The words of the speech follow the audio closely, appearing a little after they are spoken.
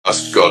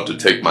asked God to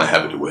take my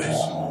habit away.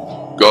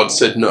 God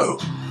said no.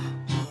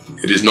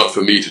 It is not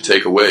for me to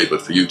take away,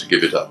 but for you to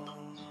give it up.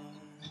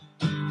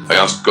 I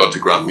asked God to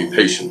grant me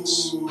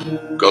patience.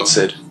 God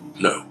said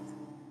no.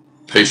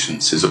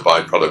 Patience is a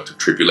byproduct of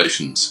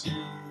tribulations.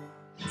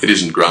 It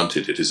isn't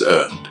granted, it is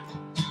earned.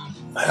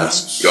 I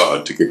asked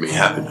God to give me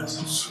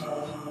happiness.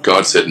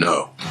 God said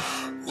no.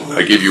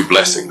 I give you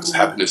blessings,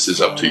 happiness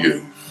is up to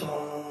you.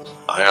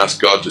 I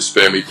asked God to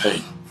spare me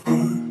pain.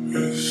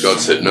 God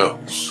said no.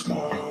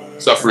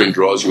 Suffering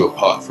draws you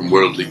apart from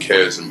worldly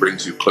cares and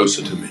brings you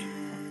closer to me.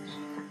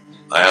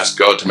 I asked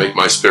God to make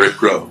my spirit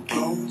grow.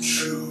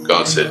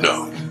 God said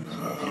no.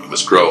 You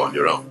must grow on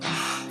your own,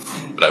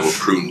 but I will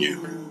prune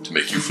you to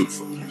make you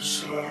fruitful.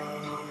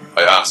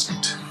 I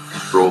asked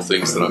for all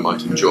things that I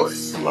might enjoy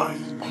in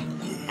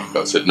life.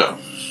 God said no.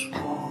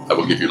 I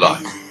will give you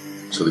life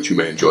so that you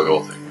may enjoy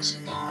all things.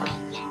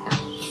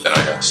 Then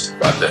I asked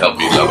God to help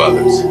me love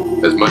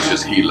others as much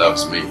as He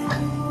loves me.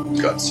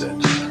 God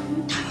said,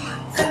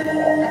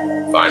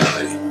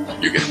 finally,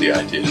 you get the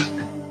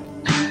idea.